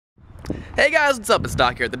Hey guys, what's up? It's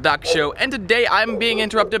Doc here at TheDocShow, and today I'm being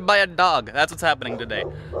interrupted by a dog. That's what's happening today.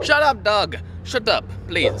 Shut up, dog. Shut up,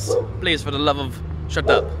 please. Please, for the love of... Shut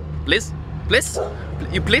up. Please? Please?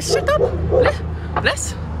 You please shut up? Please?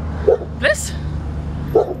 Please?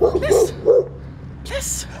 Please?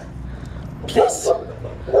 Please?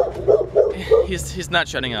 Please? He's not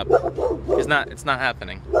shutting up. It's not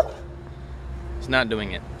happening. He's not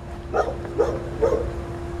doing it.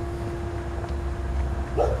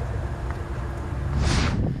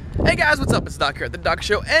 Hey guys, what's up? It's Doc here at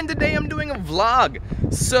TheDocShow, and today I'm doing a vlog.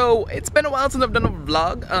 So, it's been a while since I've done a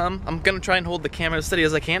vlog. I'm gonna try and hold the camera as steady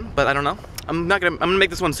as I can, but I don't know. I'm gonna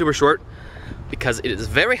make this one super short because it is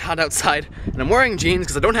very hot outside, and I'm wearing jeans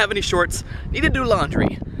because I don't have any shorts. Need to do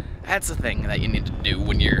laundry. That's the thing that you need to do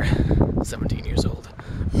when you're 17 years old.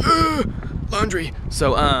 Laundry.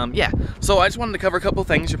 So, yeah. So I just wanted to cover a couple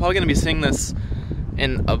things. You're probably gonna be seeing this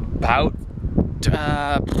in about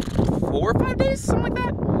 4 or 5 days, something like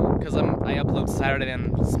that. Because I upload Saturday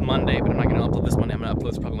and it's Monday, but I'm not gonna upload this Monday. I'm gonna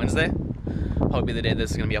upload this probably Wednesday. Probably be the day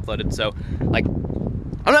this is gonna be uploaded. So, like,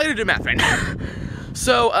 I'm not gonna do math right now.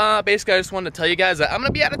 So, basically, I just wanted to tell you guys that I'm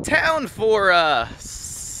gonna be out of town for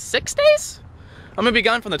 6 days. I'm gonna be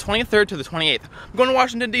gone from the 23rd to the 28th. I'm going to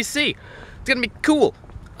Washington D.C. It's gonna be cool.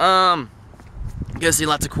 You're gonna see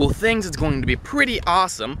lots of cool things. It's going to be pretty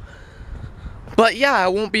awesome. But yeah, I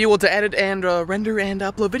won't be able to edit and render and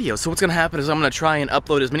upload videos. So what's gonna happen is I'm gonna try and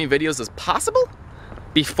upload as many videos as possible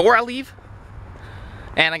before I leave.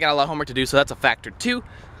 And I got a lot of homework to do, so that's a factor too.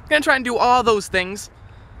 I'm gonna try and do all those things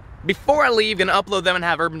before I leave, gonna upload them and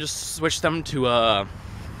have Urban just switch them to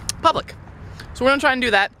public. So we're gonna try and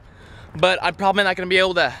do that. But I'm probably not gonna be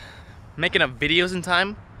able to make enough videos in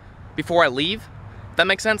time before I leave. If that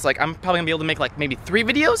makes sense? Like, I'm probably gonna be able to make like maybe 3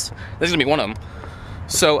 videos. This is gonna be one of them.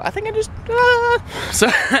 So I think I just,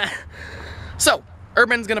 so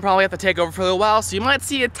Urban's gonna probably have to take over for a little while, so you might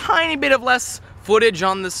see a tiny bit of less footage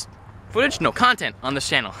on this, content on this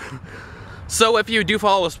channel. So if you do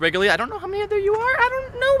follow us regularly, I don't know how many of you are, I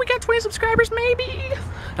don't know, we got 20 subscribers maybe? I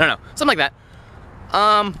don't know, something like that.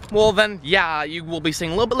 Well then, yeah, you will be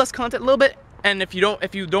seeing a little bit less content, a little bit, and if you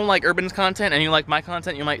don't like Urban's content and you like my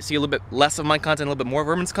content, you might see a little bit less of my content, a little bit more of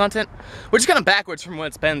Urban's content, which is kind of backwards from what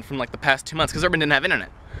it's been from like the past 2 months, because Urban didn't have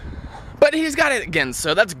internet. But he's got it again,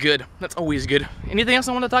 so that's good. That's always good. Anything else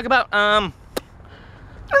I want to talk about? I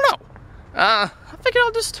don't know. I figured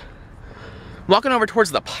I'll just walking over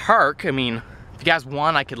towards the park. I mean, if you guys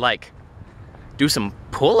want, I could like do some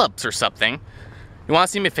pull-ups or something. You want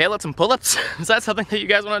to see me fail at some pull-ups? Is that something that you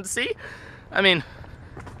guys wanted to see? I mean,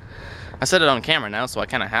 I said it on camera now, so I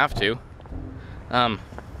kind of have to. I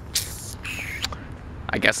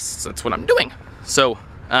guess that's what I'm doing. So,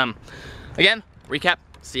 again, recap.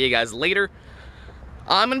 See you guys later.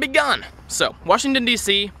 I'm gonna be gone. So, Washington,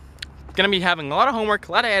 D.C. Gonna be having a lot of homework,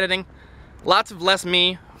 a lot of editing, lots of less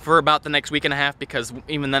me for about the next week and a half, because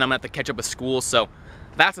even then I'm gonna have to catch up with school, so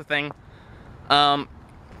that's the thing.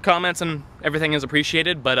 Comments and everything is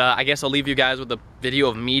appreciated, but I guess I'll leave you guys with a video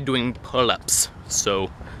of me doing pull-ups.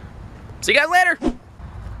 So, see you guys later!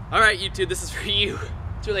 Alright, YouTube, this is for you.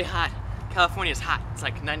 It's really hot. California's hot. It's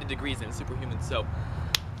like 90 degrees and it's super humid, so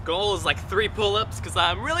goal is like 3 pull-ups because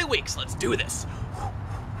I'm really weak, so let's do this.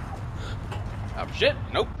 Oh shit,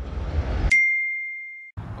 nope.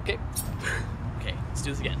 Okay. Okay, let's do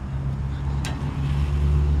this again.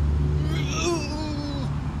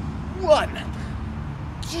 1.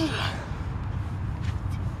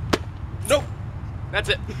 Nope. That's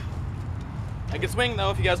it. I can swing though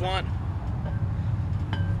if you guys want.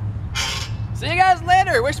 See you guys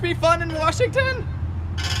later. Wish me fun in Washington.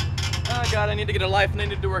 Oh god, I need to get a life and I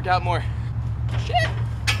need to work out more. Shit.